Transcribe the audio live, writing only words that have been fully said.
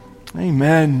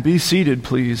Amen. Be seated,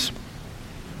 please.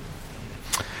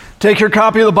 Take your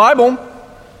copy of the Bible,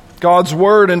 God's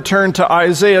Word, and turn to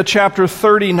Isaiah chapter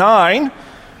 39.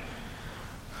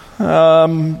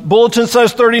 Bulletin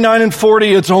says 39 and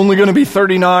 40. It's only going to be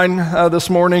 39 this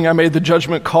morning. I made the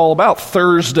judgment call about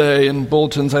Thursday, and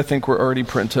bulletins, I think, were already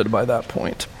printed by that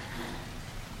point.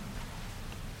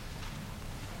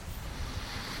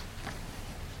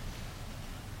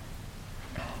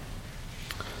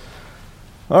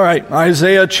 All right,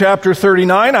 Isaiah chapter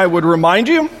 39, I would remind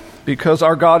you, because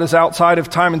our God is outside of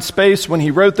time and space, when he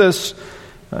wrote this,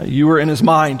 you were in his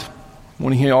mind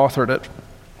when he authored it.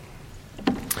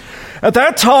 At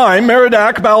that time,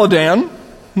 Merodach-Baladan,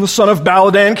 the son of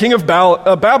Baladan, king of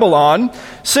Babylon,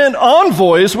 sent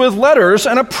envoys with letters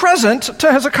and a present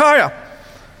to Hezekiah,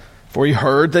 for he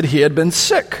heard that he had been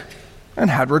sick and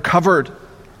had recovered.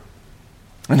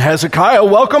 And Hezekiah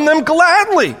welcomed them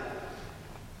gladly.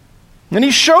 And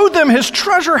he showed them his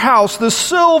treasure house, the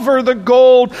silver, the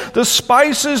gold, the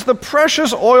spices, the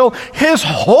precious oil, his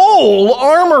whole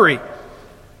armory,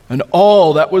 and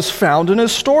all that was found in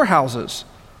his storehouses.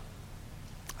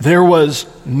 There was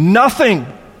nothing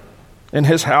in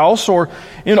his house or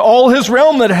in all his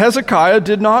realm that Hezekiah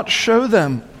did not show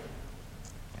them.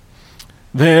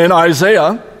 Then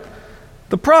Isaiah,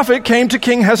 the prophet, came to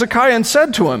King Hezekiah and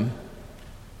said to him,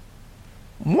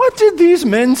 "What did these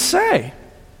men say?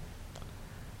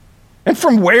 And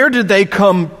from where did they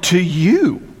come to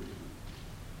you?"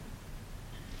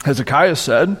 Hezekiah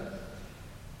said,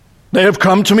 "They have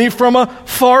come to me from a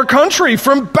far country,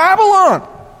 from Babylon."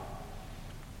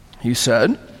 He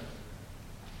said,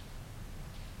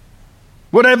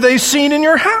 "What have they seen in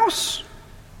your house?"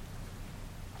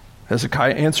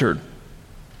 Hezekiah answered,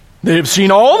 "They have seen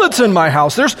all that's in my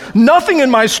house. There's nothing in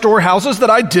my storehouses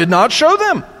that I did not show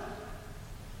them."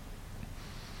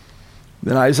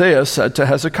 Then Isaiah said to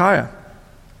Hezekiah,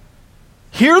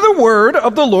 "Hear the word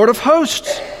of the Lord of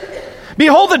hosts.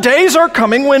 Behold, the days are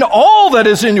coming when all that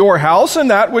is in your house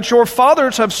and that which your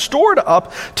fathers have stored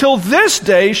up till this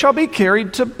day shall be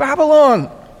carried to Babylon.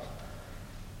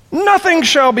 Nothing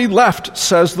shall be left,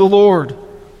 says the Lord.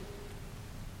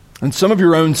 And some of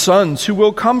your own sons who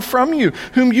will come from you,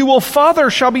 whom you will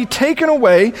father, shall be taken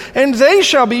away, and they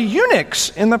shall be eunuchs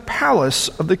in the palace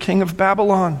of the king of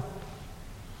Babylon."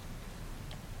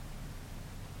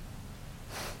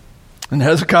 And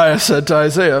Hezekiah said to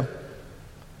Isaiah,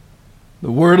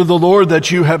 "The word of the Lord that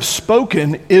you have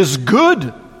spoken is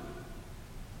good."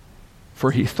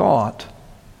 For he thought,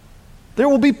 "There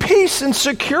will be peace and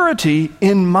security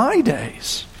in my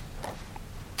days."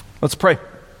 Let's pray.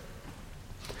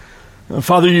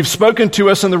 Father, you've spoken to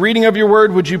us in the reading of your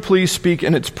word. Would you please speak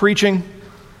in its preaching?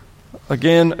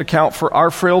 Again, account for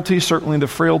our frailty, certainly the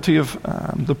frailty of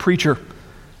the preacher.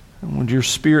 And would your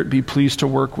Spirit be pleased to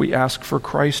work, we ask for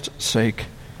Christ's sake.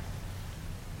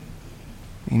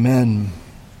 Amen.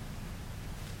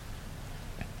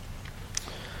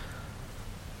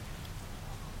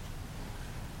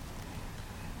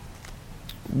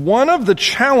 One of the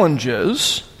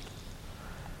challenges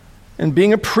in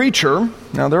being a preacher,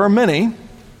 now there are many,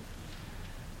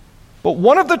 but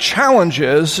one of the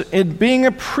challenges in being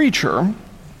a preacher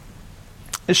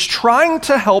is trying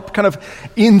to help kind of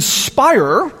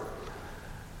inspire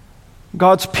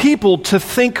God's people to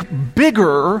think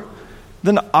bigger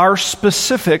than our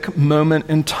specific moment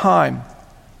in time.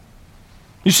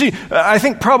 You see, I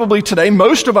think probably today,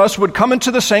 most of us would come into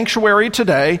the sanctuary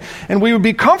today and we would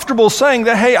be comfortable saying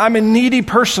that, hey, I'm a needy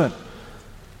person.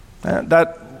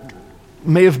 That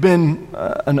may have been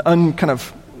an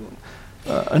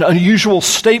unusual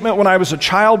statement when I was a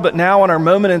child, but now in our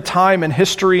moment in time and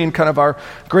history and kind of our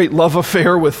great love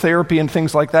affair with therapy and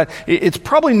things like that, it's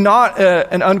probably not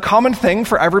an uncommon thing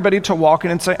for everybody to walk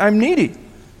in and say, I'm needy.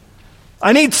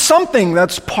 I need something.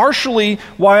 That's partially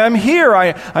why I'm here.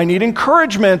 I need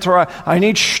encouragement, or I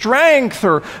need strength,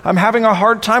 or I'm having a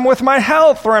hard time with my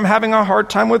health, or I'm having a hard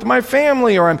time with my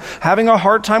family, or I'm having a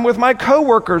hard time with my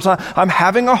coworkers. I'm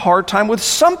having a hard time with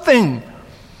something.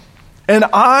 And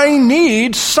I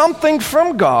need something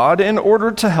from God in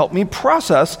order to help me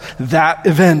process that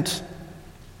event.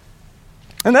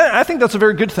 And I think that's a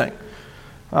very good thing.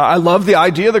 I love the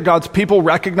idea that God's people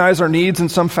recognize our needs in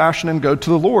some fashion and go to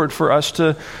the Lord for us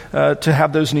to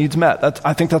have those needs met.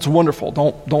 I think that's wonderful.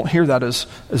 Don't hear that as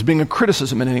being a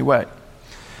criticism in any way.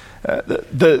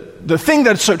 The thing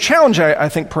that's so challenging, I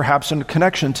think, perhaps in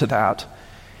connection to that,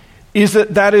 is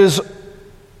that is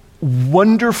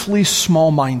wonderfully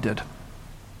small-minded.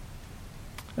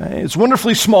 It's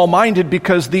wonderfully small-minded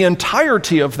because the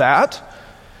entirety of that,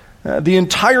 of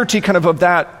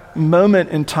that moment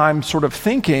in time sort of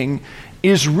thinking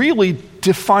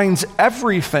defines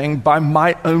everything by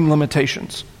my own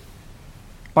limitations,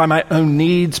 by my own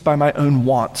needs, by my own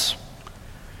wants.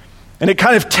 And it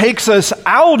kind of takes us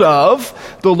out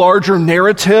of the larger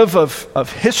narrative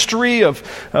of history,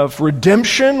 of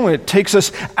redemption. It takes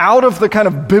us out of the kind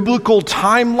of biblical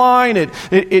timeline.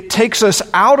 It takes us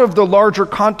out of the larger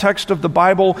context of the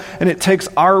Bible, and it takes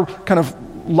our kind of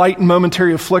light and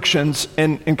momentary afflictions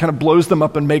and kind of blows them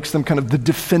up and makes them kind of the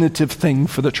definitive thing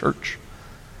for the church.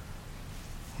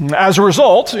 As a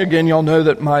result, again, y'all know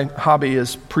that my hobby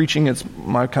is preaching. It's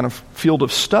my kind of field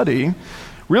of study.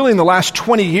 Really, in the last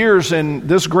 20 years in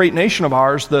this great nation of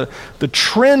ours, the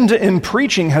trend in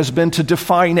preaching has been to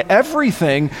define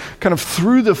everything kind of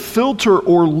through the filter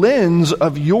or lens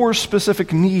of your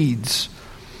specific needs.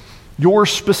 Your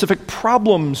specific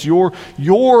problems, your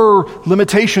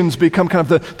limitations become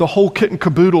kind of the whole kit and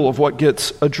caboodle of what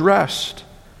gets addressed.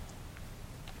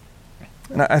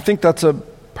 And I think that's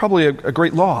probably a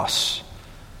great loss.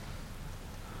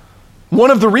 One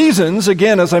of the reasons,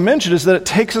 again, as I mentioned, is that it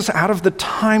takes us out of the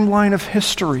timeline of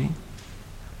history.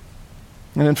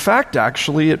 And in fact,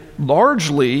 actually, it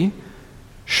largely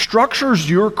structures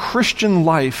your Christian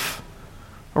life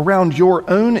around your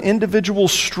own individual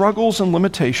struggles and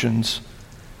limitations,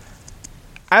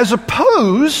 as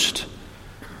opposed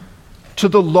to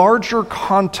the larger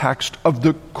context of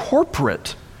the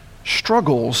corporate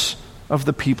struggles of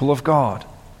the people of God.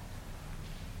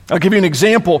 I'll give you an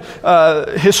example.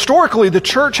 Historically, the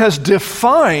church has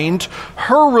defined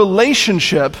her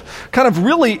relationship kind of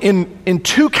really in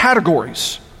two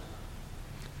categories.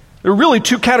 There are really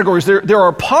two categories. There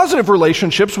are positive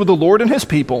relationships with the Lord and His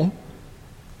people,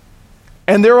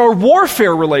 and there are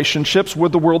warfare relationships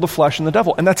with the world, the flesh, and the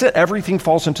devil. And that's it. Everything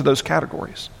falls into those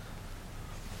categories.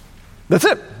 That's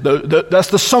it. That's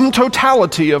the sum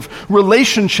totality of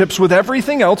relationships with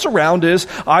everything else around is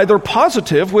either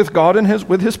positive with God and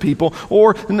with His people,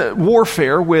 or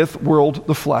warfare with world,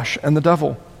 the flesh, and the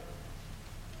devil.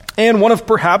 And one of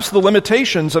perhaps the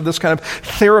limitations of this kind of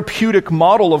therapeutic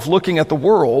model of looking at the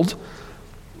world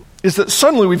is that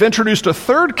suddenly we've introduced a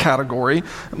third category,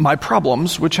 my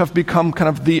problems, which have become kind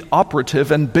of the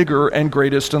operative and bigger and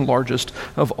greatest and largest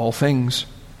of all things.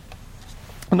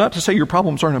 Not to say your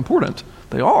problems aren't important.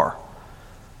 They are.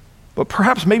 But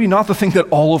perhaps maybe not the thing that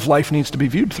all of life needs to be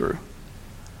viewed through.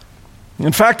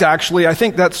 In fact, actually, I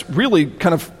think that's really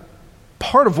kind of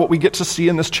part of what we get to see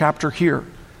in this chapter here.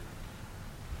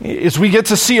 Is we get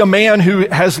to see a man who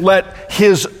has let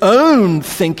his own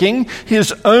thinking,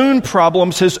 his own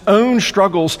problems, his own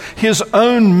struggles, his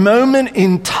own moment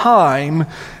in time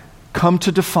come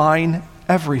to define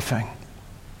everything.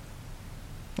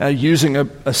 Using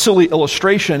a silly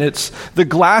illustration, it's the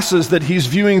glasses that he's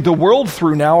viewing the world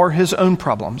through now are his own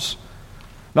problems.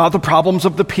 Not the problems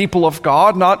of the people of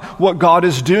God, not what God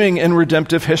is doing in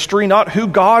redemptive history, not who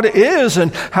God is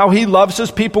and how He loves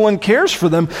His people and cares for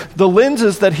them. The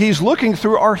lenses that he's looking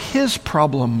through are his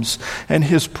problems, and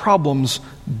his problems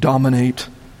dominate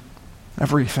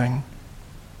everything.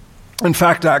 In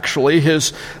fact, actually,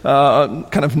 his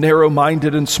kind of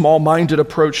narrow-minded and small-minded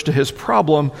approach to his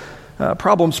problems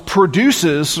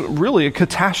produces really a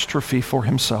catastrophe for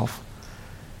himself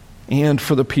and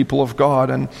for the people of God.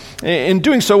 And in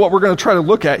doing so, what we're going to try to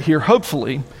look at here,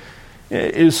 hopefully,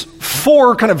 is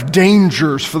four kind of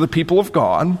dangers for the people of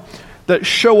God that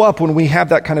show up when we have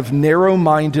that kind of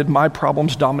narrow-minded, my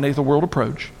problems dominate the world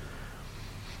approach.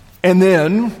 And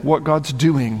then what God's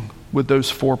doing with those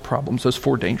four problems, those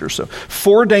four dangers. So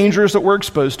 4 dangers that we're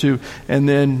exposed to, and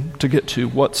then to get to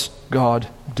what's God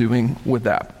doing with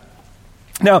that.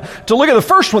 Now, to look at the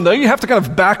first one, though, you have to kind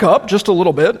of back up just a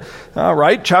little bit.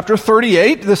 Right, chapter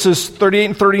 38, this is 38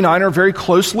 and 39 are very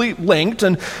closely linked,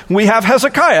 and we have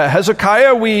Hezekiah.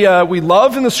 Hezekiah we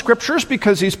love in the scriptures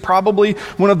because he's probably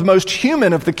one of the most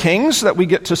human of the kings that we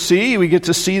get to see. We get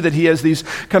to see that he has these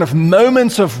kind of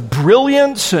moments of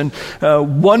brilliance and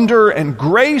wonder and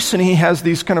grace, and he has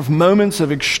these kind of moments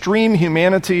of extreme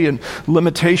humanity and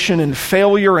limitation and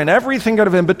failure and everything kind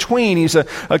of in between. He's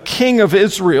a king of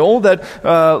Israel that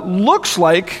looks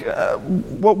like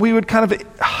what we would kind of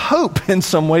hope in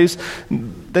some ways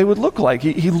they would look like.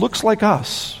 He looks like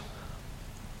us.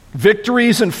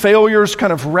 Victories and failures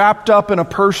kind of wrapped up in a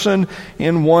person,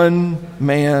 in one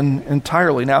man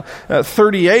entirely. Now,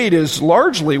 38 is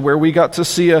largely where we got to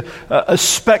see a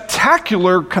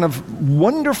spectacular kind of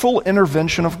wonderful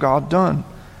intervention of God done.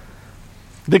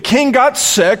 The king got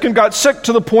sick, and got sick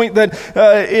to the point that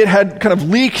it had kind of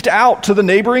leaked out to the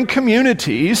neighboring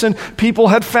communities, and people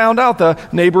had found out, the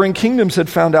neighboring kingdoms had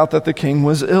found out that the king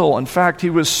was ill. In fact, he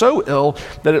was so ill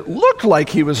that it looked like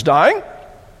he was dying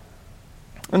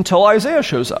until Isaiah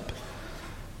shows up.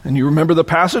 And you remember the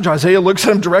passage? Isaiah looks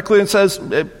at him directly and says,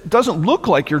 it doesn't look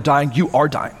like you're dying. You are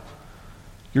dying.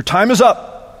 Your time is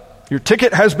up. Your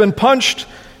ticket has been punched.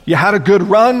 You had a good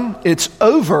run. It's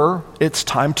over. It's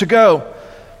time to go.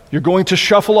 You're going to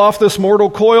shuffle off this mortal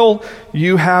coil.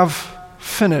 You have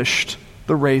finished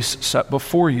the race set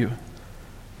before you.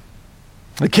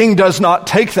 The king does not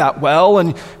take that well,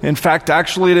 and in fact,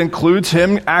 actually it includes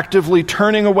him actively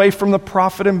turning away from the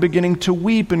prophet and beginning to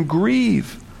weep and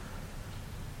grieve,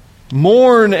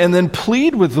 mourn, and then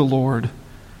plead with the Lord,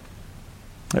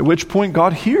 at which point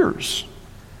God hears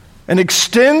and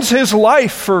extends his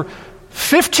life for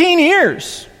 15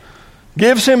 years,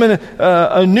 gives him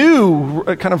a new,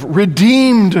 kind of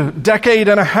redeemed decade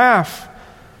and a half,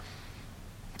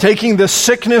 taking the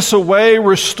sickness away,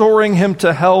 restoring him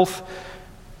to health,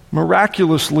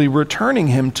 miraculously returning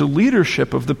him to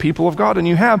leadership of the people of God. And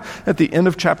you have, at the end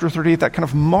of chapter 38, that kind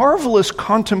of marvelous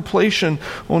contemplation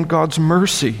on God's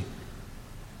mercy.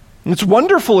 And it's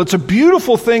wonderful. It's a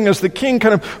beautiful thing as the king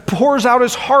kind of pours out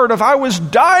his heart of, I was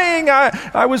dying,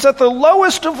 I was at the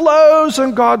lowest of lows,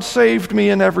 and God saved me,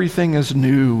 and everything is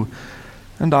new,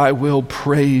 and I will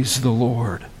praise the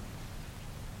Lord.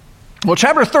 Well,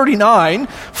 chapter 39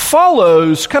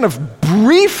 follows kind of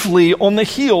briefly on the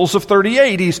heels of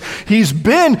 38. He's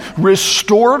been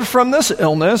restored from this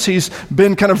illness. He's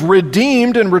been kind of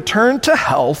redeemed and returned to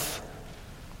health.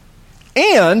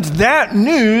 And that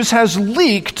news has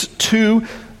leaked to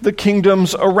the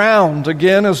kingdoms around.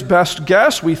 Again, as best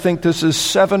guess, we think this is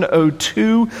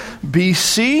 702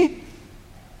 BC.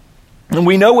 And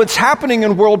we know what's happening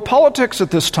in world politics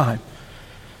at this time.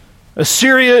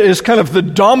 Assyria is kind of the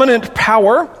dominant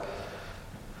power,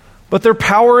 but their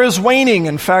power is waning.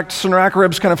 In fact,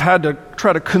 Sennacherib's kind of had to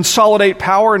try to consolidate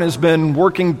power and has been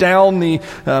working down the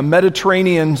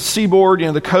Mediterranean seaboard,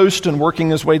 the coast, and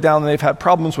working his way down. And they've had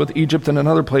problems with Egypt and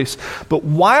another place. But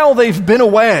while they've been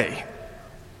away,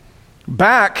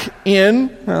 back in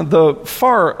the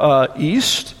far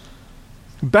east,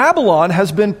 Babylon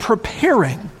has been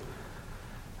preparing.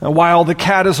 And while the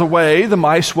cat is away, the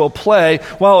mice will play.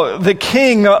 While the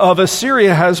king of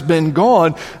Assyria has been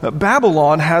gone,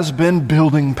 Babylon has been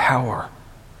building power,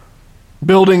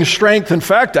 building strength. In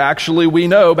fact, actually, we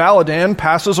know Baladan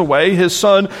passes away. His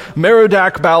son,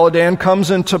 Merodach Baladan, comes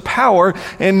into power.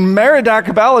 And Merodach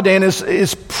Baladan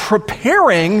is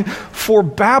preparing for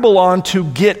Babylon to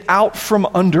get out from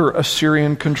under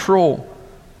Assyrian control.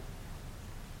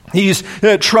 He's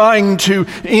trying to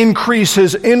increase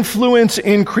his influence,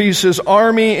 increase his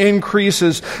army, increase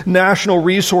his national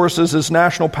resources, his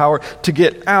national power to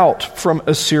get out from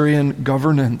Assyrian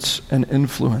governance and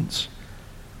influence.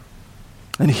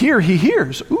 And here he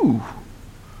hears,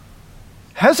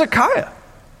 Hezekiah,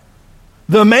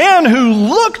 the man who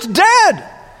looked dead.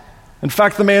 In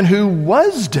fact, the man who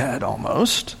was dead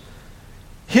almost.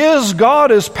 His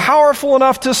God is powerful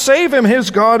enough to save him.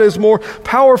 His God is more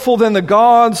powerful than the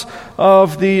gods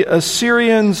of the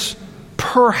Assyrians.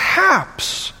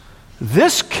 Perhaps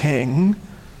this king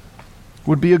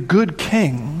would be a good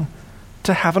king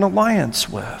to have an alliance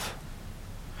with.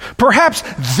 Perhaps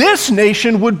this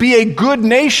nation would be a good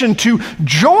nation to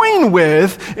join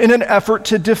with in an effort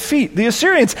to defeat the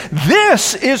Assyrians.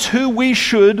 This is who we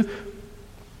should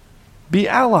be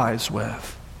allies with.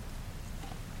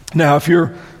 Now, if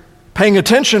you're paying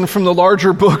attention from the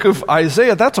larger book of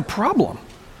Isaiah, that's a problem.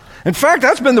 In fact,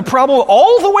 that's been the problem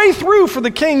all the way through for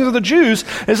the kings of the Jews,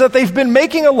 is that they've been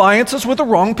making alliances with the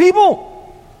wrong people.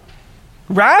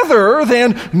 Rather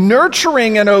than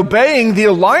nurturing and obeying the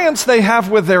alliance they have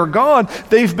with their God,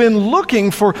 they've been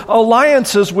looking for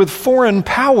alliances with foreign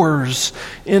powers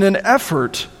in an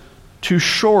effort to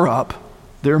shore up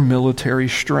their military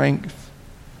strength.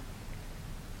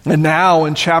 And now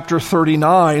in chapter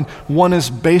 39, one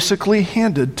is basically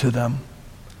handed to them.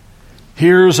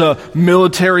 Here's a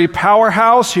military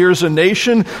powerhouse. Here's a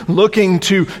nation looking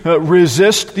to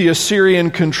resist the Assyrian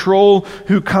control,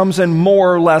 who comes and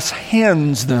more or less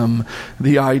hands them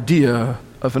the idea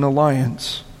of an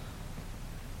alliance.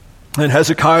 And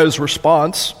Hezekiah's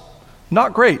response,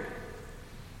 not great.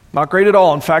 Not great at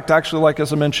all. In fact, actually, like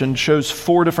as I mentioned, shows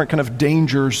 4 different kind of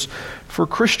dangers for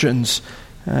Christians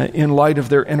in light of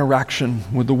their interaction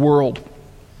with the world.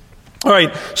 All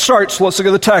right, let's look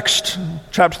at the text.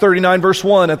 Chapter 39, verse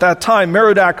 1. At that time,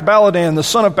 Merodach Baladan, the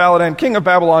son of Baladan, king of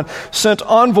Babylon, sent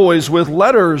envoys with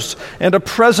letters and a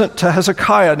present to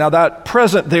Hezekiah. Now that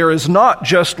present there is not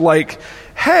just like,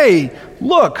 hey,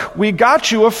 look, we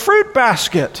got you a fruit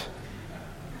basket.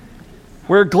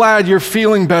 We're glad you're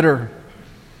feeling better.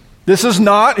 This is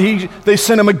not, they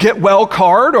sent him a get well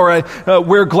card or a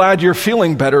we're glad you're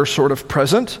feeling better sort of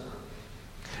present.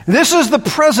 This is the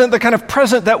present, the kind of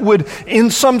present that would,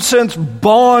 in some sense,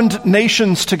 bond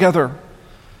nations together.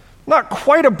 Not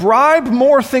quite a bribe,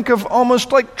 more think of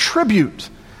almost like tribute.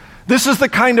 This is the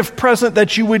kind of present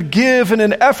that you would give in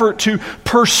an effort to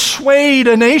persuade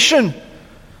a nation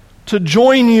to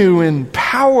join you in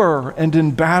power and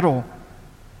in battle.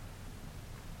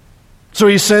 So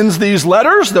he sends these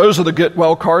letters. Those are the get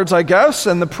well cards, I guess,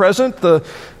 and the present, the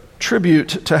tribute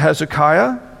to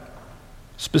Hezekiah,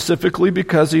 specifically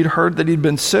because he'd heard that he'd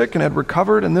been sick and had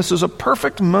recovered, and this is a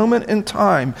perfect moment in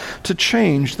time to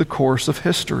change the course of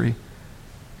history.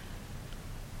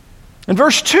 And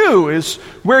verse 2 is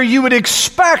where you would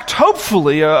expect,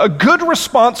 hopefully, a good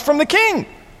response from the king.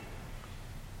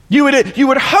 You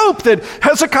would hope that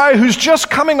Hezekiah, who's just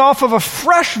coming off of a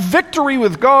fresh victory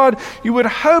with God, you would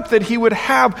hope that he would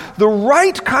have the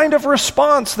right kind of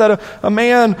response that a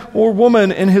man or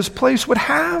woman in his place would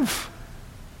have.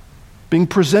 Being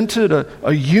presented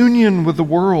a union with the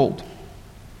world.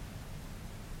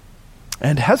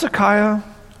 And Hezekiah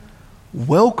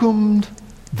welcomed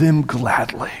them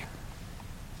gladly.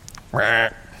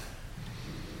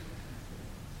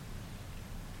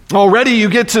 Already you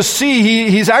get to see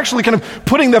he's actually kind of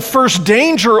putting the first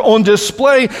danger on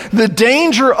display, the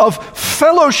danger of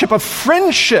fellowship, of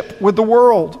friendship with the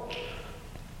world.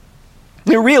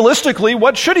 Realistically,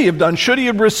 what should he have done? Should he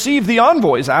have received the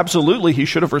envoys? Absolutely, he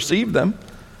should have received them.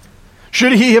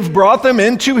 Should he have brought them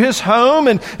into his home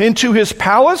and into his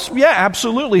palace? Yeah,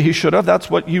 absolutely, he should have. That's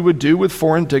what you would do with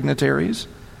foreign dignitaries.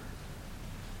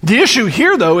 The issue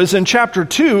here, though, is in chapter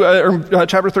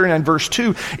 39, verse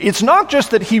 2. It's not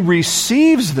just that he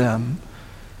receives them,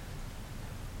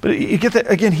 but you get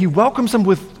that, again, he welcomes them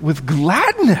with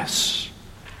gladness,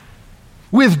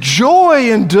 with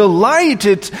joy and delight.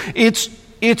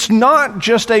 It's not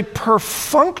just a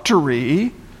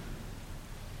perfunctory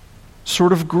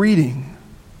sort of greeting.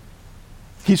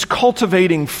 He's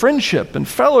cultivating friendship and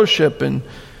fellowship and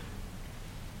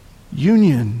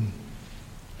union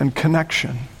and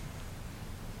connection.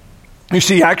 You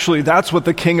see, actually, that's what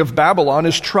the king of Babylon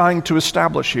is trying to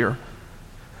establish here.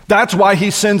 That's why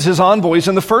he sends his envoys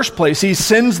in the first place. He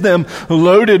sends them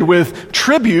loaded with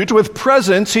tribute, with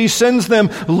presents. He sends them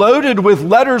loaded with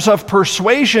letters of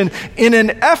persuasion in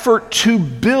an effort to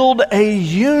build a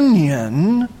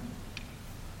union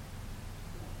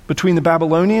between the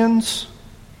Babylonians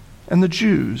and the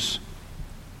Jews.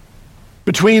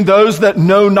 Between those that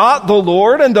know not the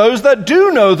Lord and those that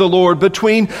do know the Lord.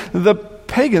 Between the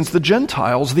pagans, the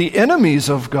Gentiles, the enemies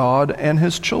of God and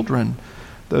his children,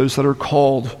 those that are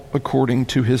called according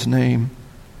to his name.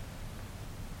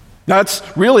 That's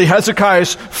really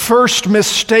Hezekiah's first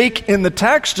mistake in the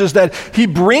text, is that he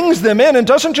brings them in and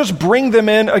doesn't just bring them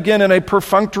in, again, in a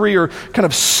perfunctory or kind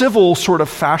of civil sort of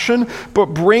fashion, but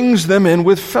brings them in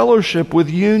with fellowship, with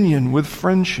union, with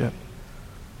friendship.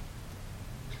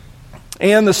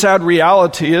 And the sad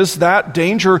reality is that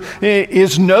danger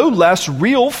is no less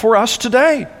real for us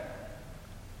today.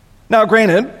 Now,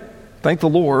 granted, thank the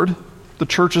Lord, the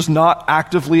church is not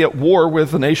actively at war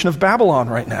with the nation of Babylon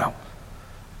right now.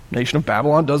 The nation of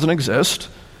Babylon doesn't exist.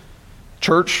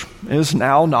 Church is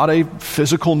now not a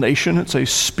physical nation, it's a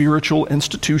spiritual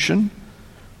institution.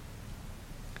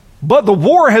 But the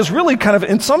war has really kind of,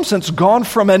 in some sense, gone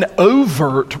from an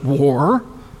overt war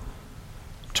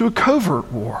to a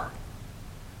covert war.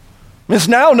 It's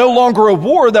now no longer a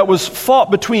war that was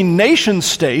fought between nation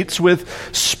states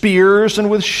with spears and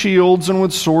with shields and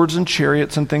with swords and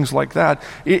chariots and things like that.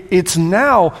 It's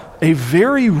now a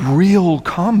very real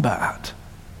combat.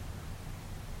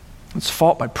 It's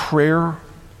fought by prayer,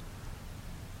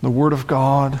 the Word of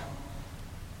God,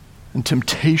 and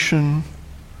temptation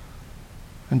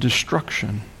and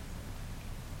destruction.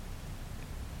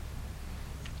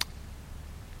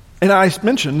 And I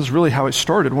mentioned, this is really how it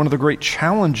started. One of the great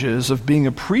challenges of being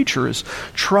a preacher is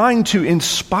trying to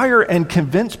inspire and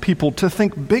convince people to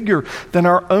think bigger than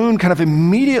our own kind of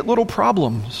immediate little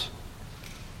problems.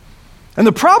 And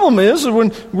the problem is,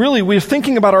 when really we're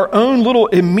thinking about our own little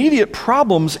immediate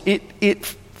problems, it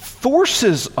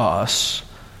forces us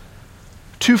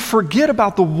to forget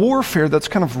about the warfare that's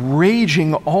kind of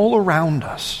raging all around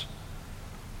us.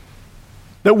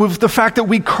 That with the fact that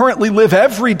we currently live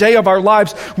every day of our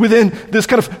lives within this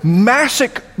kind of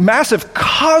massive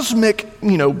cosmic,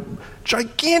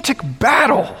 gigantic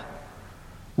battle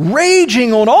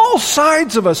raging on all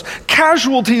sides of us,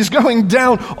 casualties going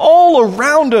down all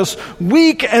around us,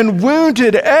 weak and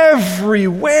wounded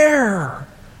everywhere.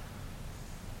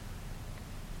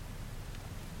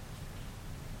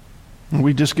 And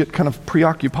we just get kind of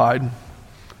preoccupied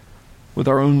with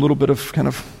our own little bit of kind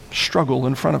of struggle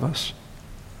in front of us.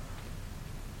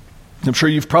 I'm sure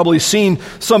you've probably seen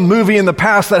some movie in the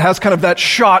past that has kind of that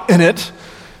shot in it.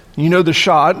 You know the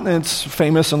shot, and it's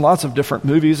famous in lots of different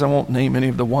movies. I won't name any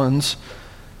of the ones.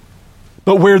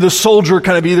 But where the soldier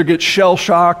kind of either gets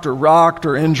shell-shocked or rocked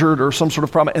or injured or some sort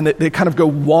of problem, and they kind of go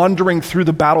wandering through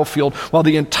the battlefield while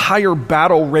the entire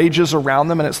battle rages around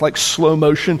them, and it's like slow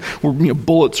motion where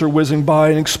bullets are whizzing by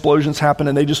and explosions happen,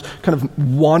 and they just kind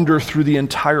of wander through the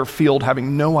entire field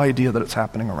having no idea that it's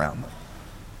happening around them.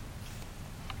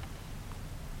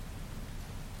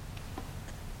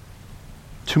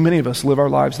 Too many of us live our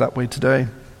lives that way today.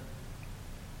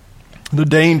 The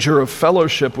danger of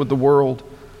fellowship with the world.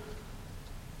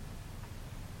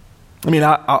 I mean,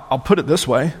 I'll put it this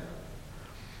way.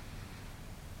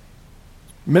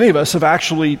 Many of us have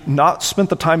actually not spent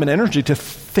the time and energy to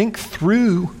think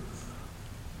through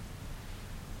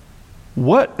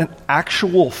what an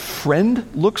actual friend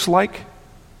looks like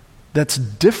that's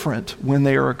different when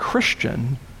they are a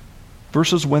Christian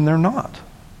versus when they're not.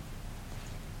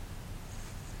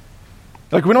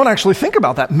 Like, we don't actually think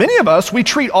about that. Many of us, we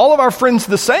treat all of our friends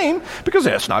the same because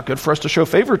it's not good for us to show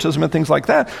favoritism and things like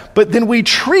that. But then we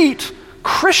treat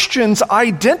Christians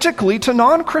identically to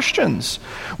non-Christians.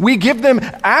 We give them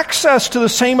access to the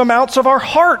same amounts of our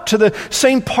heart, to the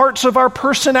same parts of our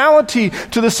personality,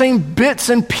 to the same bits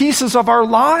and pieces of our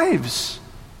lives.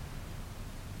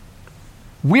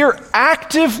 We're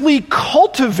actively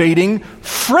cultivating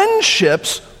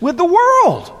friendships with the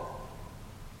world.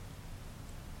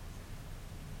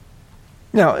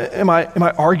 Now, am I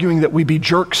arguing that we be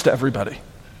jerks to everybody?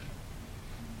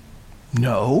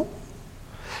 No.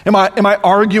 Am I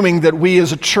arguing that we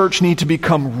as a church need to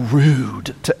become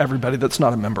rude to everybody that's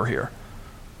not a member here?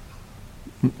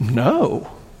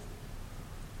 No.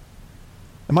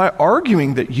 Am I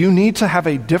arguing that you need to have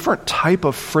a different type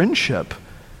of friendship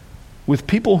with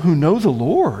people who know the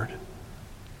Lord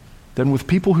than with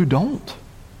people who don't?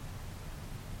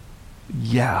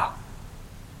 Yeah.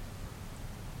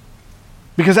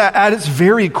 Because at its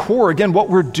very core, again, what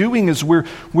we're doing is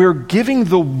we're giving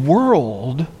the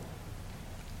world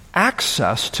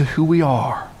access to who we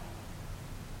are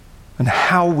and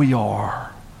how we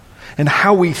are and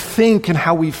how we think and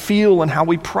how we feel and how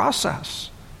we process.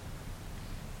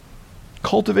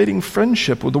 Cultivating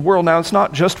friendship with the world. Now, it's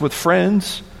not just with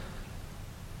friends.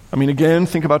 I mean, again,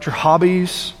 think about your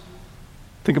hobbies.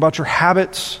 Think about your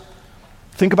habits.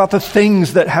 Think about the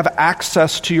things that have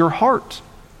access to your heart.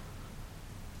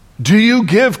 Do you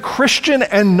give Christian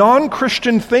and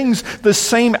non-Christian things the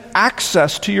same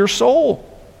access to your soul?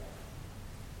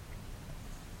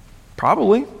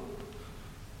 Probably.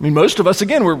 I mean, most of us,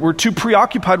 again, we're too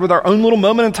preoccupied with our own little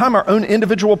moment in time, our own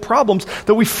individual problems,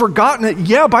 that we've forgotten that,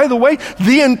 yeah, by the way,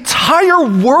 the entire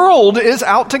world is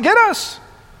out to get us.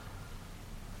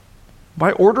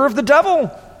 By order of the devil.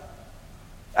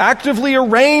 Actively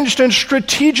arranged and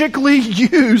strategically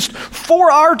used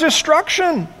for our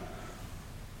destruction.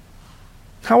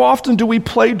 How often do we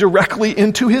play directly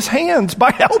into his hands by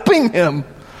helping him?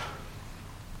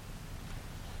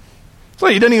 So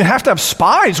he didn't even have to have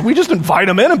spies. We just invite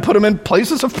them in and put them in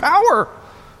places of power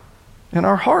in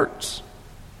our hearts.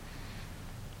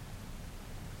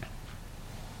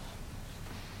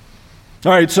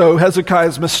 All right, so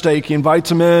Hezekiah's mistake. He invites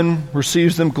them in,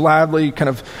 receives them gladly, kind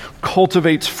of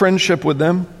cultivates friendship with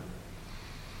them.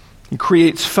 He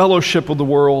creates fellowship with the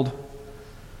world.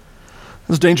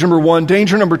 That's danger number one.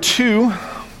 Danger number two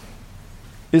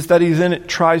is that he then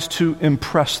tries to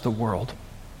impress the world.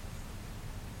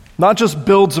 Not just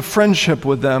builds a friendship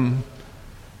with them,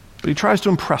 but he tries to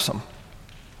impress them.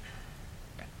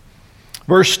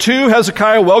 Verse 2,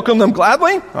 Hezekiah welcomed them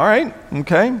gladly. All right,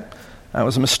 okay. That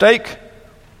was a mistake.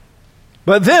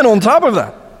 But then on top of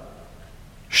that,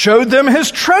 showed them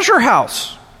his treasure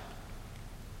house.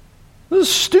 This is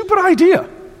a stupid idea.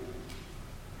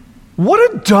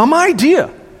 What a dumb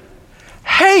idea.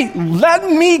 Hey, let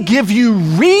me give you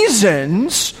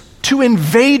reasons to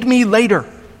invade me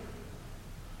later.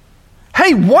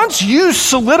 Hey, once you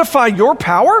solidify your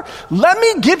power, let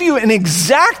me give you an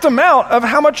exact amount of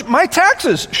how much my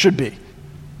taxes should be.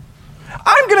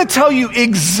 I'm going to tell you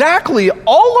exactly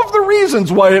all of the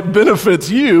reasons why it benefits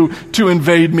you to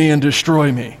invade me and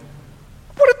destroy me.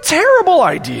 What a terrible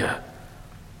idea.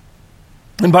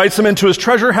 Invites them into his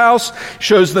treasure house,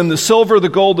 shows them the silver, the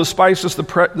gold, the spices,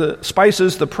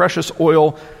 the precious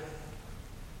oil.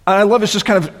 And I love it's just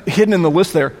kind of hidden in the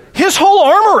list there. His whole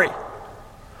armory.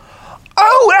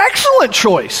 Oh, excellent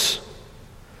choice.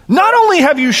 Not only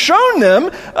have you shown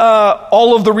them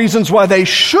all of the reasons why they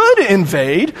should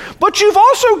invade, but you've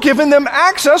also given them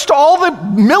access to all the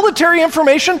military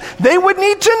information they would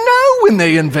need to know when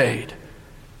they invade.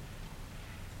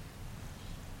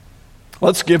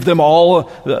 Let's give them all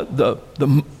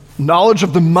the knowledge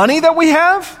of the money that we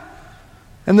have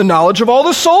and the knowledge of all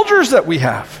the soldiers that we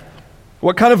have.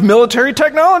 What kind of military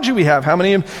technology we have. How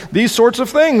many of these sorts of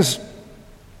things.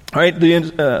 Right,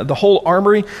 the whole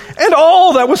armory, and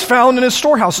all that was found in his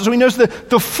storehouses. So he knows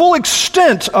the full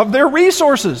extent of their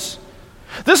resources.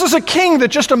 This is a king that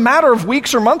just a matter of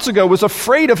weeks or months ago was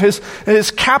afraid of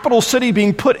his capital city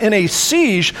being put in a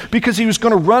siege because he was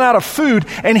going to run out of food.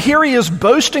 And here he is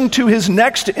boasting to his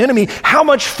next enemy how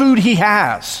much food he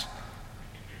has.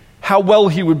 How well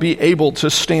he would be able to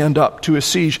stand up to a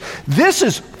siege. This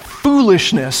is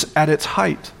foolishness at its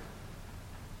height.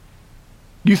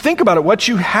 You think about it, what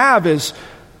you have is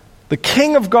the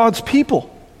king of God's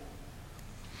people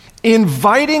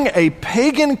inviting a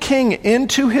pagan king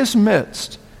into his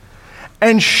midst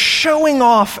and showing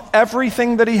off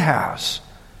everything that he has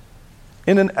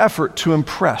in an effort to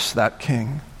impress that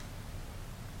king.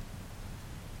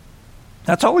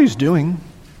 That's all he's doing.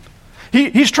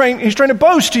 He's trying to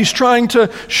boast. He's trying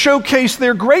to showcase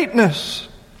their greatness.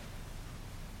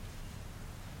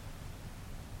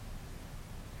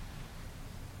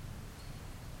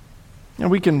 And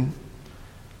we can,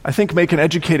 I think, make an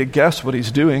educated guess what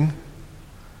he's doing.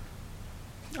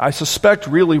 I suspect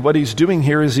really what he's doing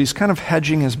here is he's kind of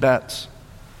hedging his bets.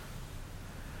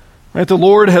 Right? The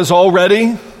Lord has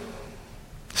already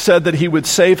said that he would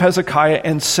save Hezekiah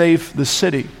and save the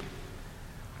city.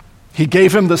 He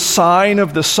gave him the sign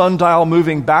of the sundial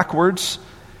moving backwards.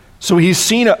 So he's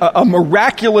seen a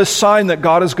miraculous sign that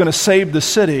God is going to save the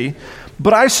city.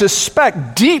 But I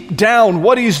suspect deep down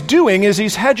what he's doing is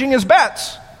he's hedging his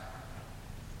bets.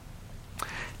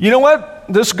 You know what?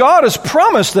 This God has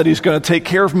promised that he's going to take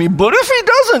care of me, but if he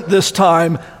doesn't this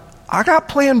time, I got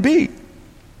plan B.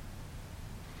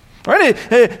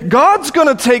 Right? God's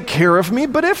going to take care of me,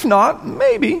 but if not,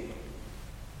 maybe.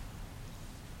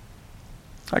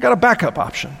 I got a backup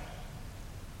option.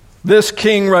 This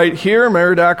king right here,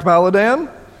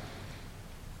 Merodach-Baladan,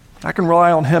 I can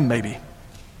rely on him maybe,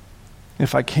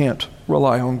 if I can't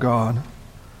rely on God.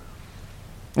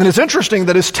 And it's interesting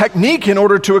that his technique in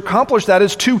order to accomplish that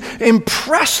is to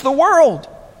impress the world,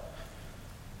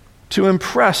 to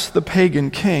impress the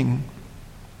pagan king.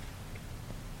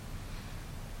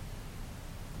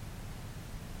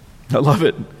 I love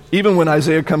it. Even when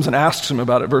Isaiah comes and asks him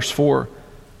about it, verse 4,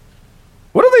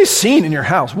 what have they seen in your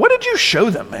house? What did you show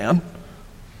them, man?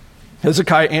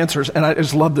 Hezekiah answers, and I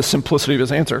just love the simplicity of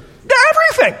his answer.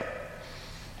 Everything.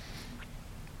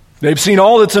 They've seen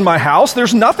all that's in my house.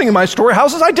 There's nothing in my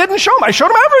storehouses I didn't show them. I showed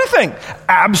them everything.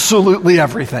 Absolutely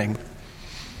everything.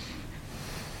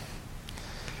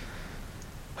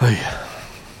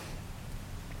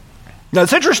 Now,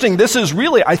 it's interesting. This is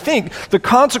really, I think, the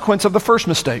consequence of the first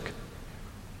mistake.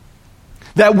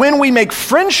 That when we make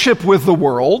friendship with the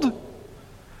world,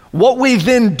 what we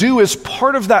then do as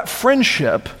part of that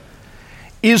friendship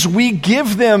is we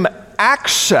give them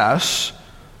access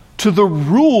to the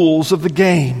rules of the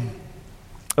game,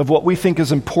 of what we think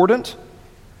is important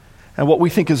and what we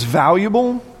think is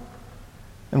valuable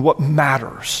and what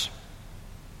matters.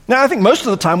 Now, I think most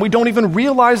of the time we don't even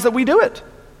realize that we do it.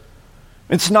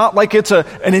 It's not like it's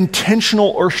an intentional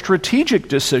or strategic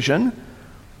decision.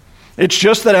 It's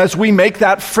just that as we make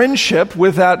that friendship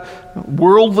with that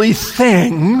worldly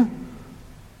thing,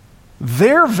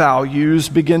 their values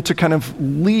begin to kind of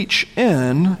leach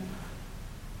in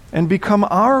and become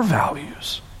our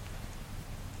values.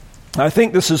 I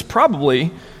think this is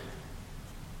probably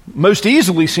most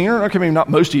easily seen, or okay, maybe not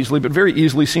most easily, but very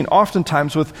easily seen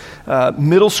oftentimes with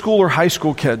middle school or high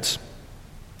school kids.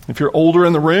 If you're older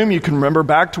in the room, you can remember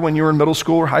back to when you were in middle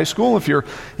school or high school. If you're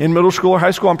in middle school or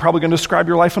high school, I'm probably going to describe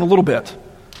your life in a little bit.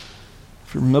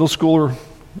 If you're middle school or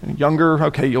younger,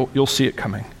 okay, you'll see it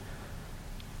coming.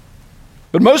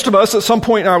 But most of us at some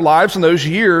point in our lives in those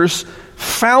years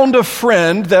found a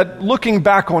friend that, looking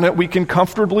back on it, we can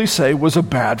comfortably say was a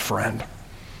bad friend.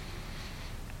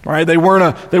 Right? They weren't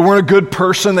a good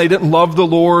person. They didn't love the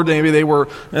Lord. Maybe they were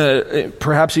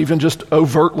perhaps even just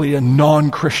overtly a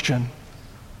non-Christian.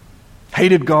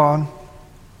 Hated God.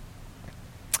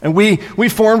 And we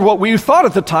formed what we thought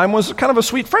at the time was kind of a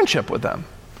sweet friendship with them.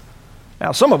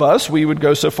 Now, some of us, we would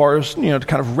go so far as, to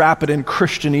kind of wrap it in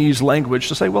Christianese language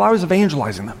to say, well, I was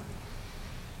evangelizing them.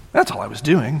 That's all I was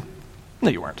doing. No,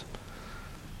 you weren't.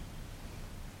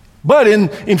 But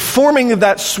in forming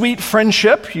that sweet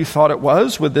friendship, you thought it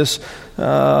was, with this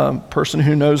person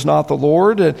who knows not the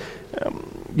Lord,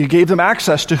 you gave them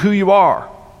access to who you are,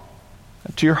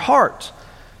 to your heart,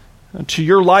 to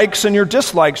your likes and your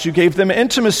dislikes. You gave them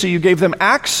intimacy, you gave them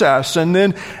access, and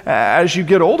then as you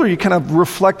get older, you kind of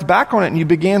reflect back on it and you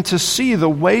began to see the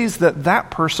ways that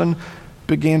that person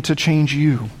began to change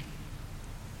you.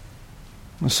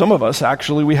 And some of us,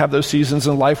 actually, we have those seasons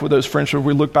in life with those friendships where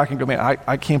we look back and go, man,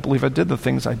 I can't believe I did the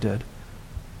things I did.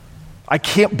 I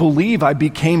can't believe I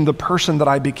became the person that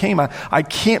I became. I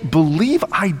can't believe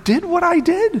I did what I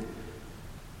did.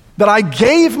 That I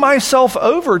gave myself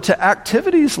over to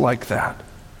activities like that.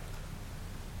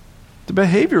 To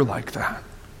behavior like that.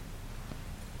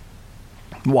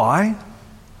 Why?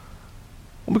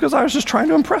 Well, because I was just trying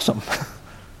to impress them.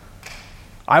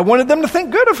 I wanted them to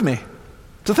think good of me,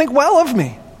 to think well of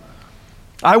me.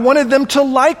 I wanted them to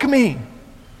like me,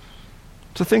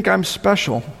 to think I'm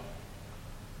special.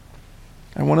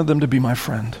 I wanted them to be my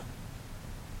friend.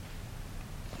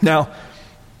 Now,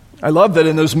 I love that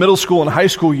in those middle school and high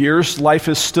school years, life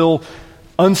is still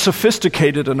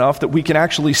unsophisticated enough that we can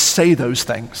actually say those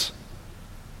things.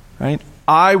 Right?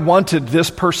 I wanted this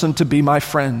person to be my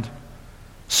friend.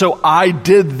 So I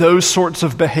did those sorts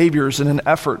of behaviors in an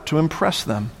effort to impress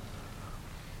them.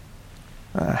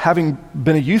 Having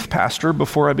been a youth pastor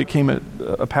before I became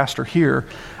a pastor here,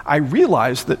 I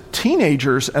realized that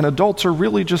teenagers and adults are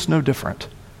really just no different.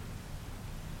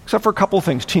 Except for a couple of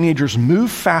things. Teenagers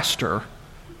move faster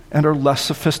and are less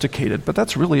sophisticated, but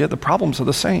that's really it. The problems are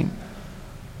the same.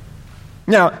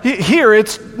 Now, here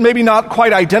it's maybe not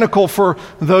quite identical for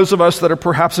those of us that are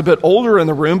perhaps a bit older in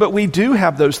the room, but we do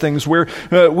have those things where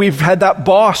we've had that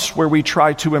boss where we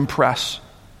try to impress.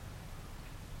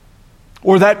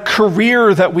 Or that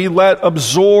career that we let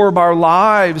absorb our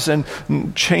lives and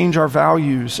change our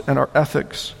values and our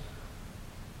ethics.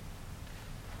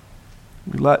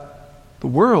 We let the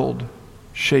world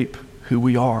shape who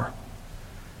we are.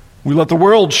 We let the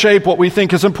world shape what we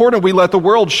think is important. We let the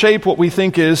world shape what we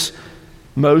think is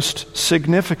most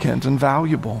significant and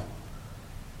valuable.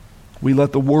 We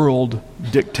let the world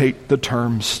dictate the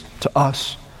terms to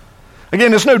us.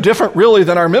 Again, it's no different really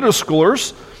than our middle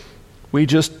schoolers. We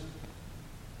just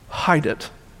hide it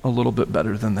a little bit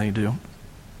better than they do.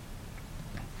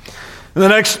 And the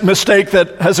next mistake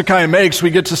that Hezekiah makes,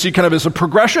 we get to see kind of as a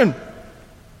progression.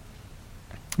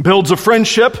 Builds a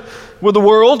friendship with the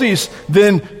world. He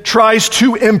then tries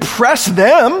to impress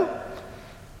them,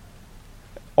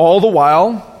 all the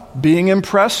while being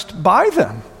impressed by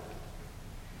them.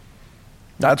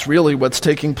 That's really what's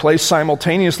taking place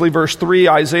simultaneously. Verse 3,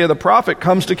 Isaiah the prophet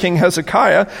comes to King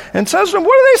Hezekiah and says to him,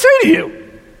 what do they say to you?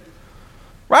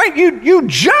 Right? You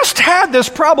just had this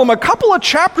problem a couple of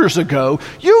chapters ago.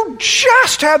 You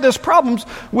just had this problem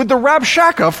with the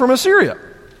Rabshakeh from Assyria.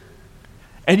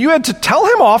 And you had to tell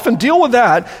him off and deal with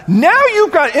that. Now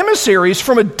you've got emissaries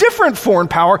from a different foreign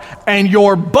power, and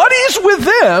you're buddies with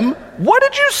them. What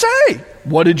did you say?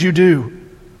 What did you do?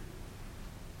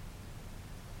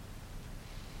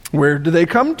 Where do they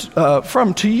come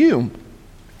from to you?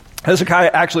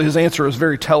 Hezekiah, actually, his answer is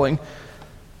very telling.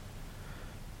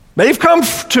 They've come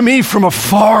to me from a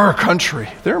far country.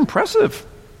 They're impressive.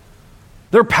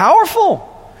 They're powerful.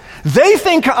 They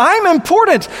think I'm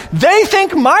important. They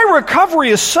think my recovery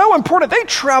is so important. They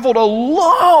traveled a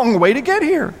long way to get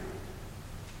here.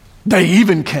 They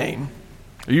even came,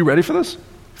 are you ready for this?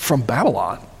 From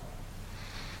Babylon.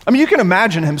 I mean, you can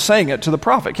imagine him saying it to the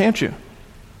prophet, can't you?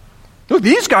 Look,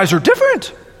 these guys are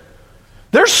different.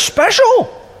 They're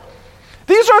special.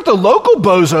 These aren't the local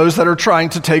bozos that are trying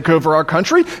to take over our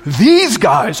country. These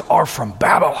guys are from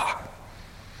Babylon.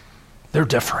 They're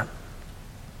different.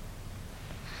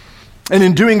 And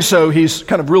in doing so, he's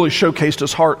kind of really showcased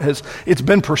his heart. It's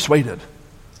been persuaded,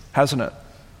 hasn't it?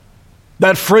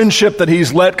 That friendship that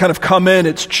he's let kind of come in,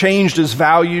 it's changed his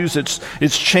values.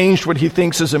 It's changed what he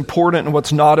thinks is important and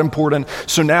what's not important.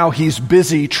 So now he's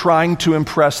busy trying to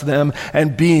impress them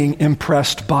and being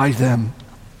impressed by them.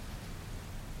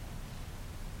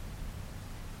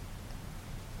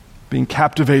 Being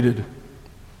captivated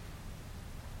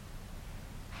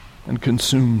and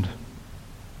consumed.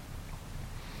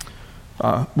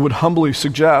 Would humbly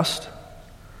suggest,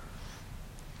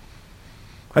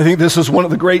 I think this is one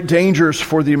of the great dangers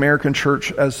for the American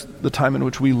church as the time in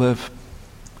which we live.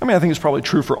 I mean, I think it's probably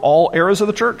true for all eras of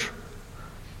the church.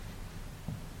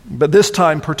 But this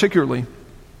time particularly,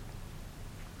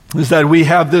 is that we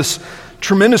have this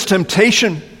tremendous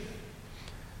temptation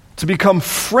to become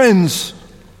friends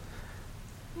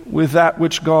with that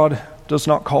which God does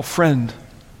not call friend.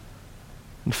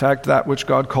 In fact, that which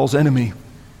God calls enemy.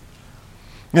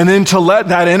 And then to let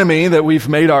that enemy that we've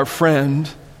made our friend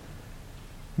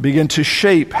begin to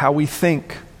shape how we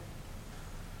think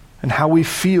and how we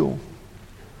feel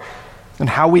and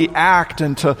how we act,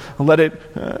 and to let it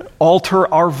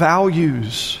alter our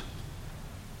values,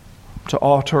 to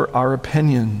alter our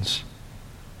opinions.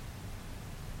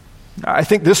 I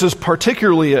think this is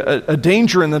particularly a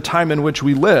danger in the time in which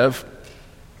we live,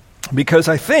 because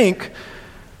I think,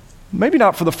 maybe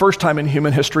not for the first time in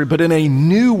human history, but in a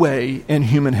new way in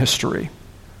human history,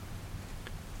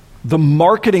 the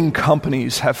marketing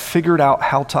companies have figured out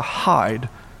how to hide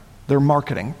their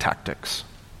marketing tactics.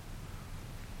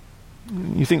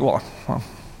 You think, well, that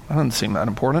doesn't seem that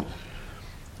important.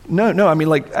 No, I mean,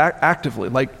 like, actively.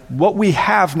 Like, what we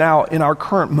have now in our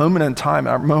current moment in time,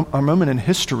 our moment in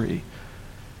history,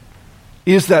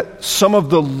 is that some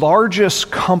of the largest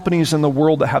companies in the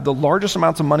world that have the largest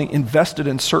amounts of money invested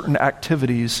in certain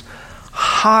activities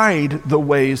hide the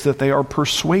ways that they are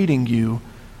persuading you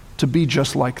to be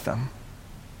just like them.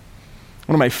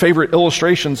 One of my favorite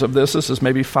illustrations of this is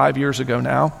maybe 5 years ago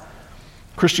now,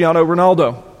 Cristiano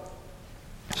Ronaldo.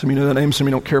 Some of you know the name, some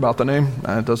of you don't care about the name.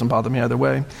 It doesn't bother me either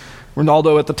way.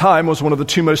 Ronaldo at the time was one of the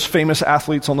two most famous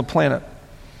athletes on the planet.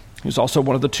 He was also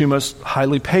one of the two most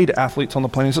highly paid athletes on the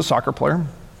planet. He's a soccer player.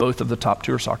 Both of the top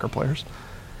two are soccer players.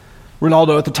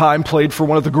 Ronaldo at the time played for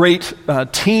one of the great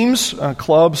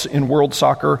clubs in world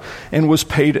soccer, and was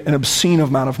paid an obscene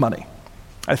amount of money.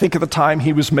 I think at the time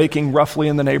he was making roughly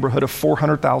in the neighborhood of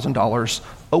 $400,000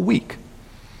 a week.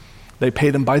 They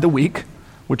pay them by the week,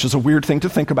 which is a weird thing to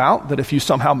think about, that if you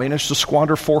somehow managed to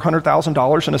squander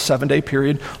 $400,000 in a 7-day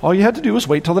period, all you had to do was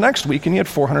wait till the next week and you had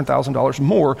 $400,000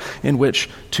 more in which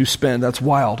to spend. That's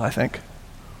wild, I think.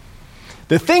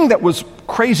 The thing that was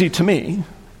crazy to me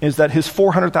is that his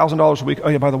 $400,000 a week, oh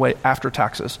yeah, by the way, after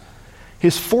taxes,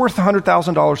 his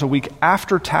 $400,000 a week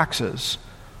after taxes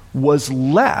was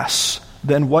less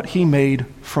than what he made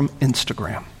from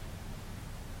Instagram.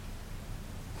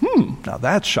 Now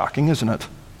that's shocking, isn't it?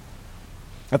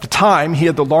 At the time, he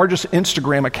had the largest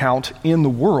Instagram account in the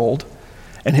world,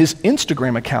 and his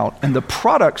Instagram account and the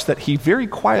products that he very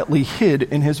quietly hid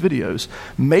in his videos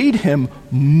made him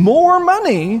more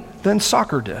money than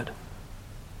soccer did.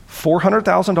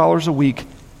 $400,000 a week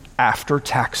after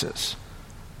taxes.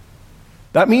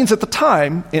 That means at the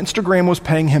time, Instagram was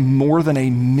paying him more than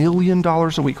 $1 million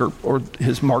a week, or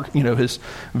his his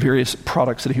various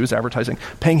products that he was advertising,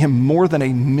 paying him more than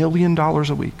 $1 million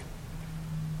a week.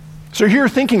 So here you're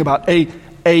thinking about a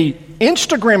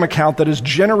Instagram account that is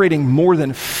generating more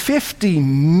than $50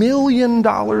 million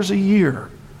a year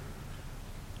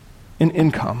in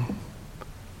income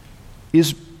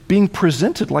is being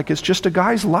presented like it's just a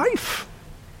guy's life.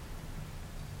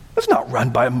 It's not run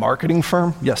by a marketing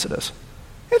firm. Yes, it is.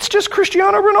 It's just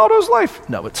Cristiano Ronaldo's life.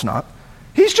 No, it's not.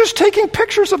 He's just taking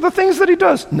pictures of the things that he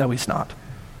does. No, he's not.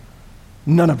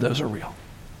 None of those are real.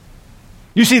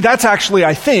 You see, that's actually,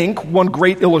 I think, one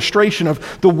great illustration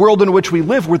of the world in which we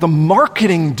live, where the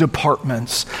marketing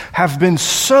departments have been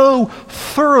so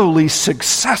thoroughly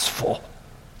successful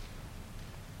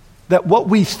that what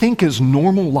we think is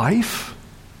normal life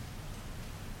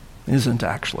isn't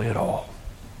actually at all.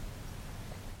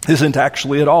 Isn't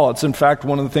actually at all. It's in fact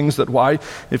one of the things that why,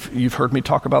 if you've heard me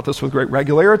talk about this with great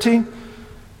regularity,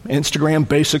 Instagram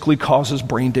basically causes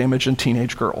brain damage in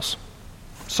teenage girls.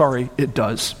 Sorry, it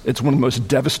does. It's one of the most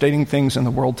devastating things in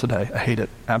the world today. I hate it.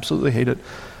 Absolutely hate it.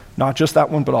 Not just that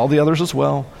one, but all the others as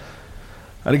well.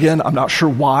 And again, I'm not sure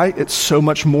why it's so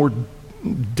much more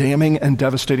damning and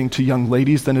devastating to young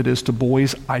ladies than it is to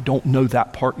boys. I don't know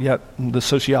that part yet. The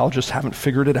sociologists haven't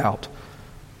figured it out.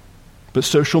 But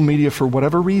social media, for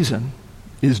whatever reason,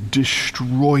 is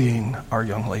destroying our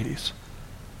young ladies.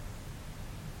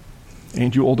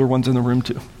 And you older ones in the room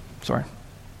too. Sorry.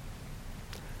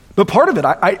 But part of it,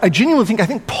 I genuinely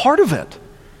think part of it,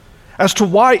 as to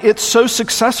why it's so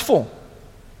successful,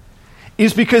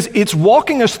 is because it's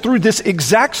walking us through this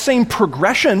exact same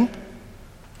progression,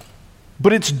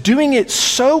 but it's doing it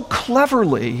so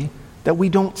cleverly that we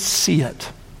don't see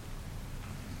it.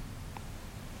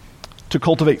 To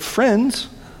cultivate friends,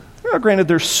 granted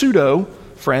they're pseudo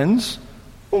friends,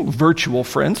 virtual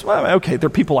friends, well, okay, they're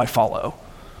people I follow.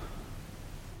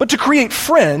 But to create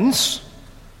friends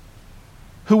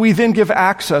who we then give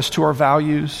access to our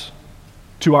values,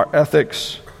 to our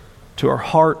ethics, to our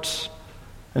hearts,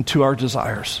 and to our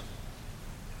desires.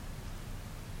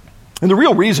 And the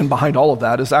real reason behind all of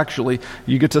that is actually,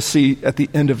 you get to see at the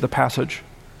end of the passage.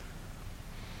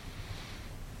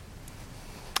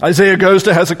 Isaiah goes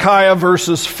to Hezekiah,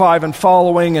 verses 5 and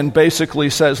following, and basically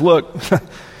says, look,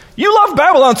 you love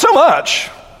Babylon so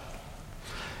much,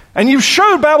 and you've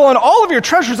showed Babylon all of your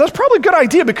treasures. That's probably a good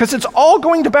idea because it's all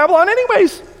going to Babylon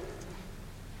anyways.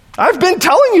 I've been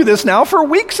telling you this now for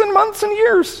weeks and months and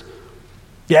years.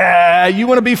 Yeah, you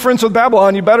want to be friends with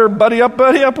Babylon, you better buddy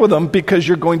up with them because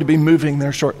you're going to be moving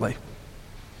there shortly.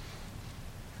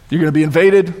 You're going to be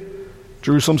invaded.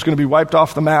 Jerusalem's going to be wiped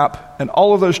off the map, and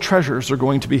all of those treasures are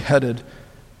going to be headed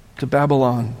to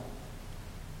Babylon.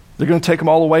 They're going to take them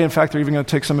all away. In fact, they're even going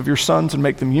to take some of your sons and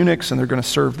make them eunuchs, and they're going to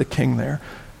serve the king there.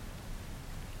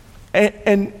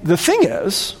 And the thing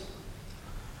is,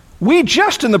 we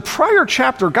just in the prior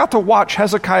chapter got to watch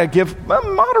Hezekiah give a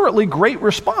moderately great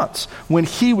response when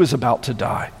he was about to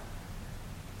die.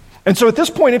 And so at this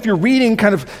point, if you're reading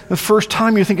kind of the first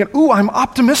time, you're thinking, ooh, I'm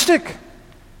optimistic.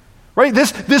 Right?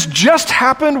 This just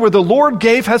happened where the Lord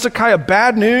gave Hezekiah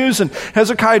bad news, and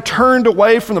Hezekiah turned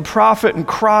away from the prophet and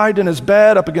cried in his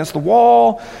bed up against the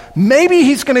wall. Maybe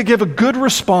he's going to give a good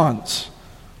response.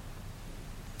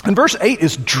 And verse 8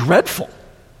 is dreadful.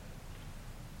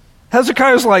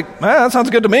 Hezekiah's like, that sounds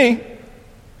good to me.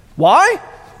 Why?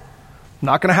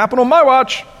 Not going to happen on my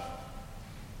watch.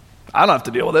 I don't have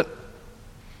to deal with it.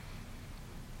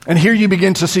 And here you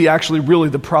begin to see actually really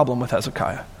the problem with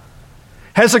Hezekiah.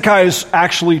 Hezekiah is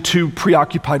actually too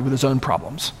preoccupied with his own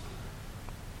problems.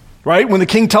 Right? When the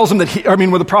king tells him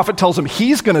when the prophet tells him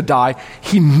he's going to die,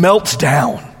 he melts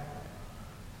down.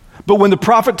 But when the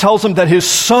prophet tells him that his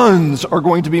sons are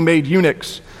going to be made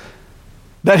eunuchs,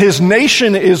 that his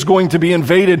nation is going to be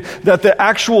invaded, that the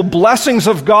actual blessings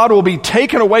of God will be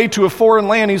taken away to a foreign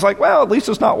land, he's like, well, at least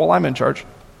it's not while I'm in charge.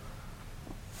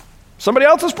 Somebody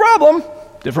else's problem,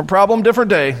 different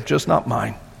day, just not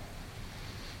mine.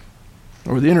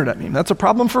 Or the internet meme. That's a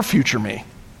problem for future me,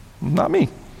 not me.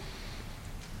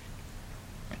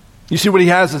 You see, what he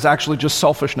has is actually just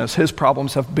selfishness. His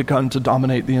problems have begun to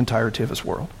dominate the entirety of his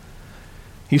world.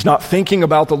 He's not thinking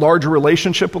about the larger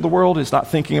relationship with the world. He's not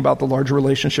thinking about the larger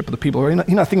relationship with the people. He's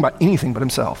not thinking about anything but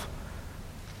himself.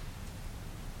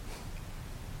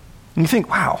 And you think,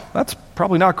 wow, that's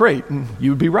probably not great. And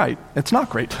you would be right. It's not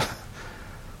great.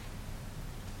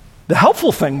 The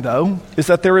helpful thing, though, is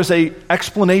that there is an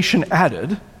explanation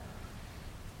added.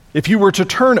 If you were to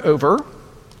turn over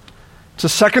to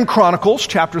 2 Chronicles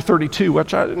chapter 32,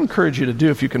 which I'd encourage you to do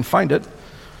if you can find it.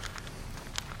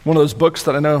 One of those books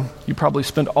that I know you probably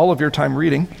spend all of your time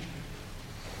reading.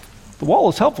 The wall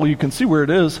is helpful. You can see where it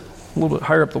is, a little bit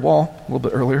higher up the wall, a little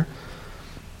bit earlier.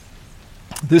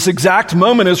 This exact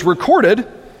moment is recorded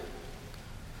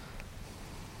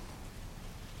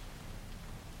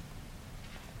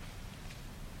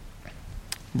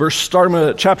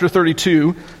chapter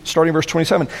 32, starting verse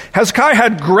 27. Hezekiah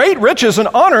had great riches and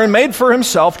honor and made for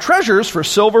himself treasures for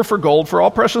silver, for gold, for all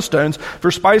precious stones,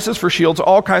 for spices, for shields,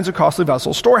 all kinds of costly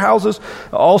vessels, storehouses,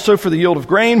 also for the yield of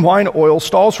grain, wine, oil,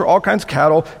 stalls for all kinds of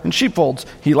cattle, and sheepfolds.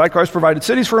 He likewise provided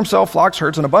cities for himself, flocks,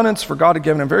 herds, in abundance, for God had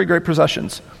given him very great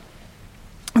possessions.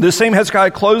 This same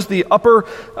Hezekiah closed the upper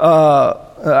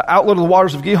outlet of the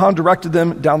waters of Gihon, directed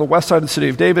them down the west side of the city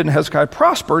of David, and Hezekiah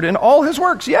prospered in all his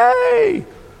works. Yay!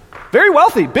 Very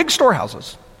wealthy, big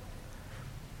storehouses.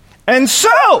 And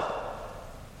so,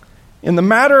 in the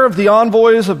matter of the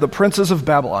envoys of the princes of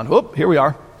Babylon, here we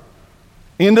are.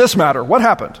 In this matter, what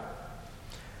happened?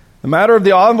 The matter of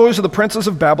the envoys of the princes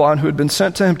of Babylon who had been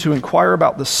sent to him to inquire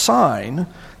about the sign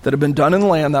that had been done in the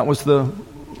land, that was the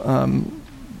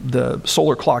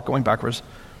solar clock going backwards.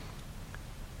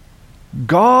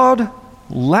 God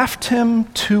left him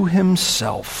to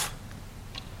himself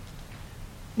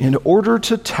in order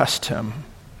to test him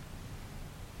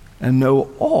and know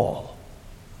all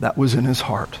that was in his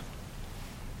heart.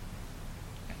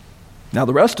 Now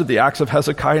the rest of the acts of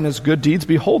Hezekiah and his good deeds,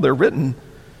 behold, they're written.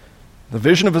 The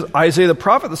vision of Isaiah the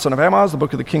prophet, the son of Amoz, the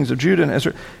book of the kings of Judah and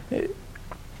Israel.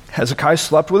 Hezekiah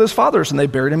slept with his fathers, and they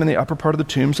buried him in the upper part of the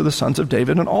tombs of the sons of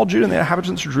David, and all Judah and the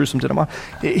inhabitants of Jerusalem did him on.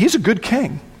 He's a good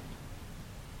king.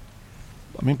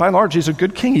 I mean, by and large, he's a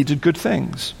good king. He did good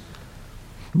things.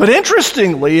 But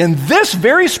interestingly, in this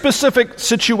very specific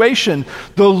situation,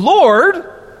 the Lord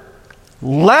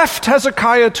left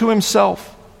Hezekiah to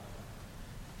himself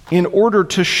in order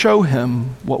to show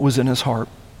him what was in his heart.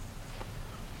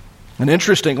 And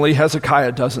interestingly,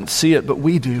 Hezekiah doesn't see it, but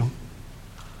we do.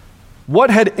 What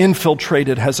had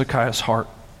infiltrated Hezekiah's heart?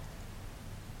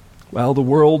 Well, the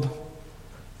world,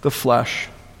 the flesh,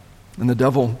 and the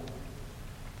devil.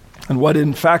 And what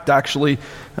in fact actually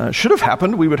should have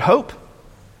happened, we would hope,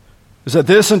 is that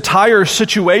this entire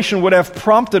situation would have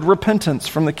prompted repentance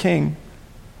from the king.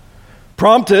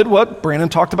 Prompted what Brandon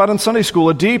talked about in Sunday school,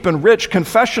 a deep and rich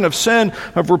confession of sin,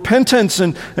 of repentance,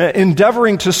 and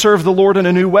endeavoring to serve the Lord in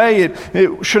a new way.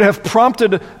 It should have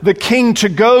prompted the king to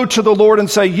go to the Lord and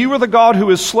say, "You are the God who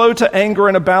is slow to anger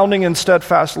and abounding in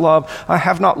steadfast love. I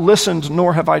have not listened,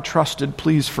 nor have I trusted.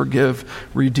 Please forgive,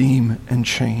 redeem, and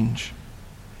change."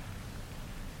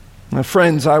 My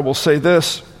friends, I will say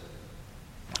this.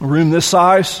 A room this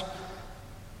size,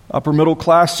 upper middle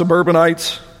class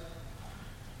suburbanites,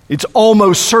 It's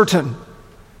almost certain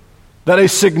that a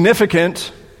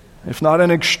significant, if not an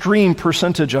extreme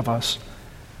percentage of us,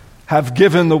 have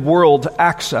given the world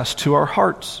access to our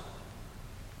hearts.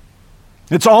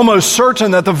 It's almost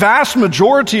certain that the vast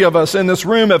majority of us in this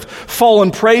room have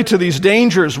fallen prey to these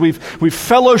dangers. We've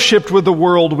fellowshipped with the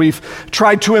world. We've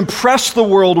tried to impress the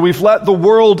world. We've let the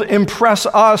world impress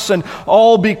us, and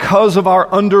all because of our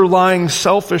underlying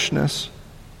selfishness.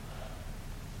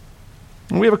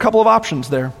 And we have a couple of options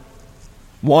there.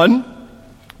 One,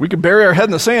 we could bury our head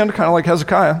in the sand, kind of like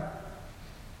Hezekiah.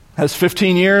 Has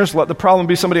 15 years, let the problem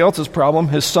be somebody else's problem.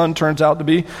 His son turns out to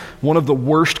be one of the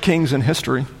worst kings in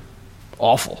history.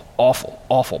 Awful, awful,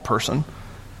 awful person.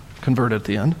 Converted at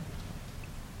the end.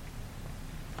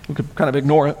 We could kind of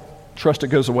ignore it, trust it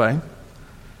goes away.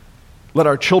 Let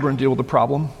our children deal with the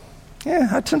problem. Yeah,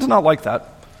 I tend to not like that.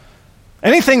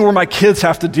 Anything where my kids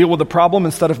have to deal with the problem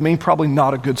instead of me, probably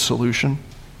not a good solution.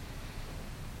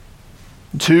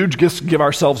 Two, just give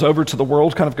ourselves over to the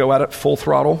world, kind of go at it full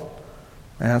throttle.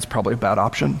 That's probably a bad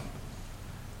option.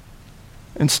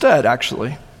 Instead,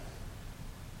 actually,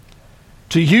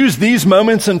 to use these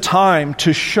moments in time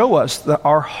to show us that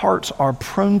our hearts are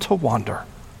prone to wander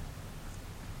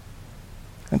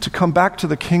and to come back to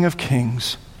the King of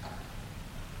Kings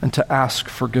and to ask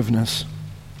forgiveness.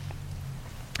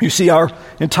 You see, our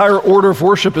entire order of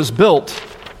worship is built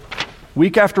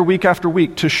week after week after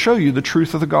week to show you the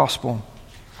truth of the gospel.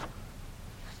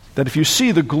 That if you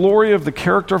see the glory of the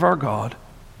character of our God,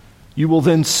 you will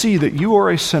then see that you are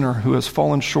a sinner who has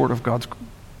fallen short of God's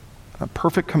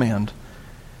perfect command.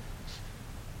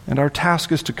 And our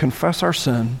task is to confess our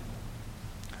sin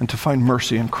and to find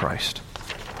mercy in Christ.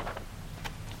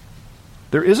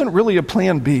 There isn't really a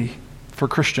plan B for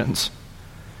Christians.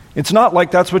 It's not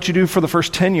like that's what you do for the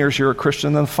first 10 years you're a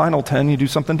Christian, then the final 10 you do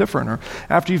something different. Or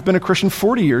after you've been a Christian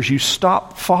 40 years, you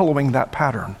stop following that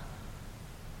pattern.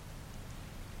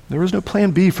 There is no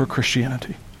plan B for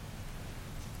Christianity.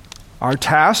 Our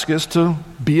task is to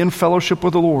be in fellowship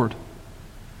with the Lord.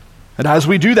 And as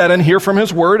we do that and hear from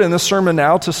His Word in this sermon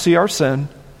now, to see our sin,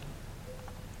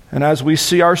 and as we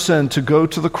see our sin, to go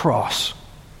to the cross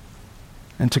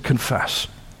and to confess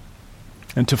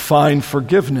and to find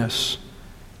forgiveness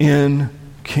in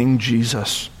King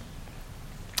Jesus.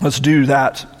 Let's do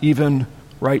that even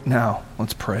right now.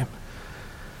 Let's pray.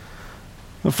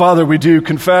 Father, we do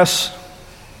confess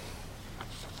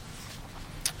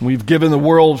we've given the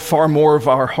world far more of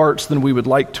our hearts than we would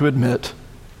like to admit.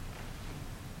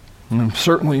 And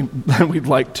certainly than we'd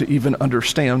like to even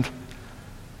understand.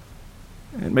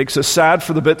 It makes us sad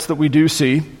for the bits that we do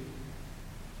see.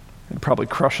 It'd probably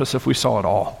crush us if we saw it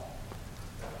all.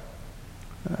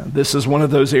 This is one of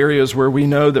those areas where we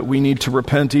know that we need to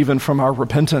repent even from our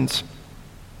repentance.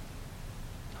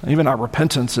 Even our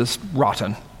repentance is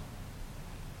rotten.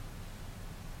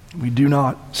 We do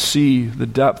not see the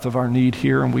depth of our need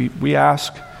here, and we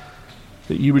ask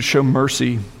that you would show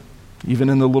mercy even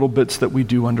in the little bits that we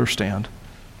do understand.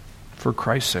 For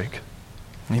Christ's sake,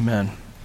 amen.